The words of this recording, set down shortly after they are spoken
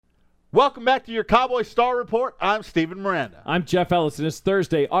Welcome back to your Cowboy Star Report. I'm Steven Miranda. I'm Jeff Ellis, and it's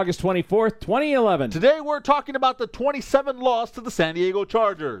Thursday, August 24th, 2011. Today we're talking about the 27 loss to the San Diego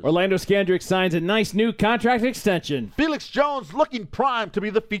Chargers. Orlando Scandrick signs a nice new contract extension. Felix Jones looking primed to be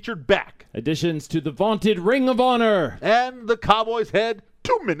the featured back. Additions to the vaunted Ring of Honor. And the Cowboys head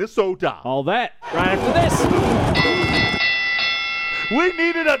to Minnesota. All that right after this. We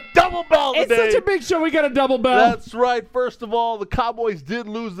needed a double bell today. It's such a big show, we got a double bell. That's right. First of all, the Cowboys did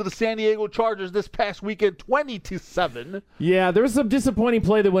lose to the San Diego Chargers this past weekend, 20-7. Yeah, there was some disappointing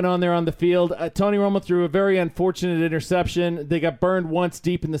play that went on there on the field. Tony Romo threw a very unfortunate interception. They got burned once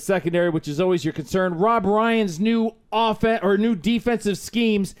deep in the secondary, which is always your concern. Rob Ryan's new new defensive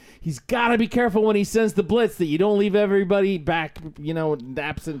schemes, he's got to be careful when he sends the blitz that you don't leave everybody back,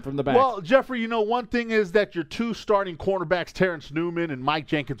 absent from the back. Well, Jeffrey, one thing is that your two starting cornerbacks, Terrence Newman and Mike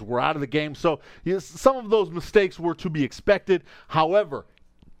Jenkins, were out of the game. So some of those mistakes were to be expected. However,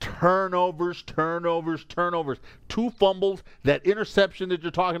 turnovers. 2 fumbles, that interception that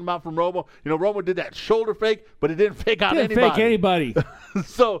you're talking about from Romo. Romo did that shoulder fake, but it didn't fake out anybody. Didn't fake anybody.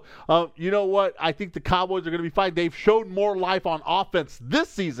 So, you know what? I think the Cowboys are going to be fine. They've showed more life on offense this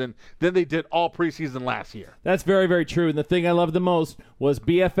season than they did all preseason last year. That's very, very true. And the thing I loved the most was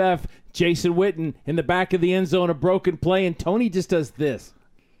BFF Jason Witten in the back of the end zone, a broken play, and Tony just does this.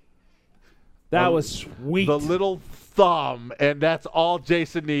 That was sweet. The little thumb, and that's all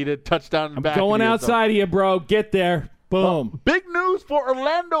Jason needed. Touchdown in the back. Going outside of you, bro. Get there. Boom. Big news for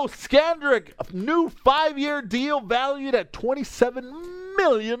Orlando Scandrick. A new 5-year deal valued at $27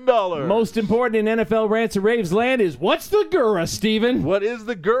 million. Most important in NFL rants and raves land is, what's the Gura, Steven? What is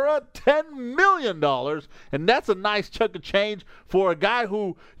the Gura? $10 million. And that's a nice chunk of change for a guy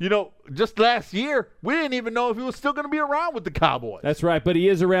who, just last year, we didn't even know if he was still going to be around with the Cowboys. That's right, but he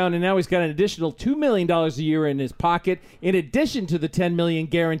is around, and now he's got an additional $2 million a year in his pocket, in addition to the $10 million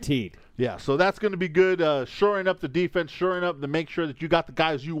guaranteed. Yeah, so that's going to be good, shoring up the defense, shoring up to make sure that you got the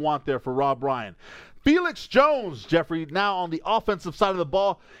guys you want there for Rob Ryan. Felix Jones, Jeffrey, now on the offensive side of the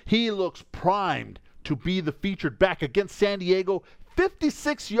ball, he looks primed to be the featured back against San Diego.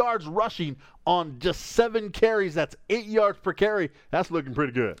 56 yards rushing on just 7 carries. That's 8 yards per carry. That's looking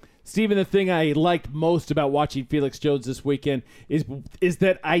pretty good. Steven, the thing I liked most about watching Felix Jones this weekend is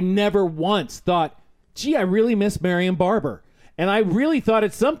that I never once thought, gee, I really miss Marion Barber. And I really thought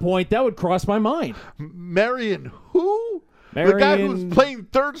at some point that would cross my mind. Marion who? The guy who's playing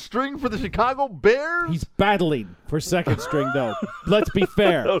third string for the Chicago Bears? He's battling for second string, though. Let's be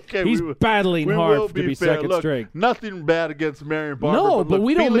fair. Okay, he's battling hard to be fair. second string. Nothing bad against Marion Barber. No, but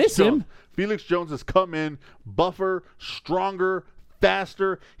we don't miss him. Felix Jones has come in buffer, stronger,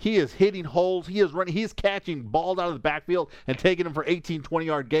 faster. He is hitting holes. He is running. He is catching balls out of the backfield and taking them for 18,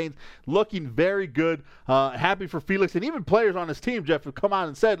 20-yard gains. Looking very good. Happy for Felix. And even players on his team, Jeff, have come out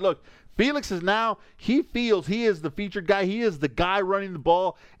and said, look, Felix is now, he feels he is the featured guy. He is the guy running the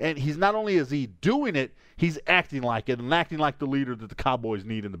ball. And he's not only is he doing it, he's acting like it and acting like the leader that the Cowboys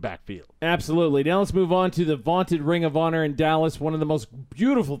need in the backfield. Absolutely. Now let's move on to the vaunted Ring of Honor in Dallas, one of the most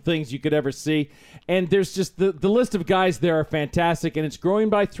beautiful things you could ever see. And there's just the list of guys there are fantastic, and it's growing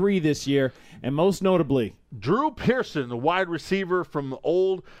by 3 this year, and most notably, Drew Pearson, the wide receiver from the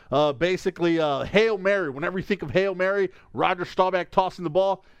old, Hail Mary. Whenever you think of Hail Mary, Roger Staubach tossing the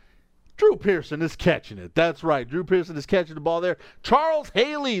ball, Drew Pearson is catching it. That's right. Drew Pearson is catching the ball there. Charles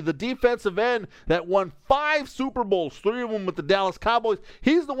Haley, the defensive end that won 5 Super Bowls, 3 of them with the Dallas Cowboys.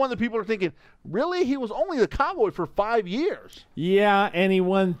 He's the one that people are thinking, really? He was only the Cowboy for 5 years. Yeah, and he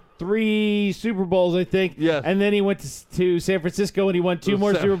won 3 Super Bowls, I think. Yes. And then he went to San Francisco and he won 2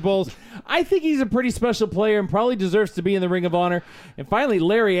 more Super Bowls. I think he's a pretty special player and probably deserves to be in the Ring of Honor. And finally,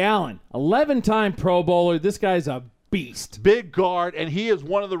 Larry Allen, 11-time Pro Bowler. This guy's a beast. Big guard, and he is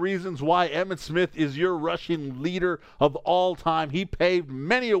one of the reasons why Emmitt Smith is your rushing leader of all time. He paved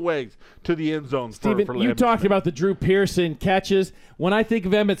many ways to the end zone. Steven, you talked about the Drew Pearson catches. When I think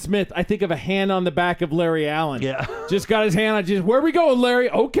of Emmitt Smith, I think of a hand on the back of Larry Allen. Yeah. Just got his hand on, where we going, Larry?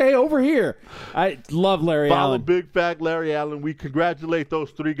 Okay, over here. I love Larry Allen. Big fat Larry Allen. We congratulate those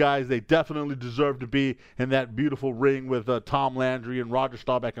 3 guys. They definitely deserve to be in that beautiful ring with Tom Landry and Roger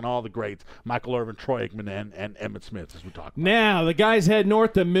Staubach and all the greats, Michael Irvin, Troy Aikman, and Emmitt Smith. As we talk about. Now, the guys head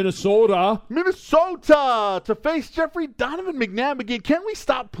north to Minnesota. Minnesota to face Jeffrey Donovan McNabb again. Can we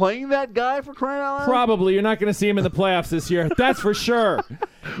stop playing that guy for crying out loud? Probably. You're not going to see him in the playoffs this year. That's for sure.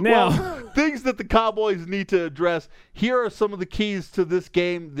 Now, things that the Cowboys need to address. Here are some of the keys to this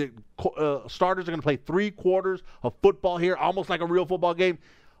game. The starters are going to play 3 quarters of football here, almost like a real football game.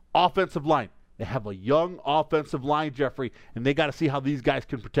 Offensive line. They have a young offensive line, Jeffrey, and they got to see how these guys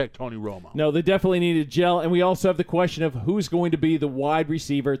can protect Tony Romo. No, they definitely need to gel, and we also have the question of who's going to be the wide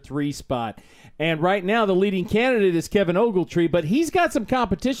receiver 3 spot. And right now, the leading candidate is Kevin Ogletree, but he's got some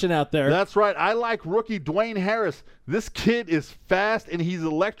competition out there. That's right. I like rookie Dwayne Harris. This kid is fast, and he's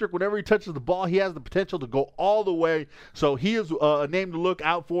electric. Whenever he touches the ball, he has the potential to go all the way. So he is a name to look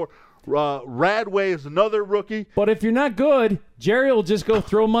out for. Radway is another rookie. But if you're not good, Jerry will just go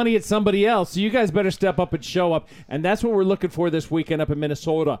throw money at somebody else. So you guys better step up and show up. And that's what we're looking for this weekend up in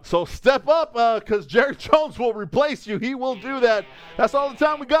Minnesota. So step up because Jerry Jones will replace you. He will do that. That's all the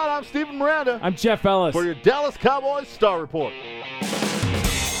time we got. I'm Steven Miranda. I'm Jeff Ellis. For your Dallas Cowboys Star Report.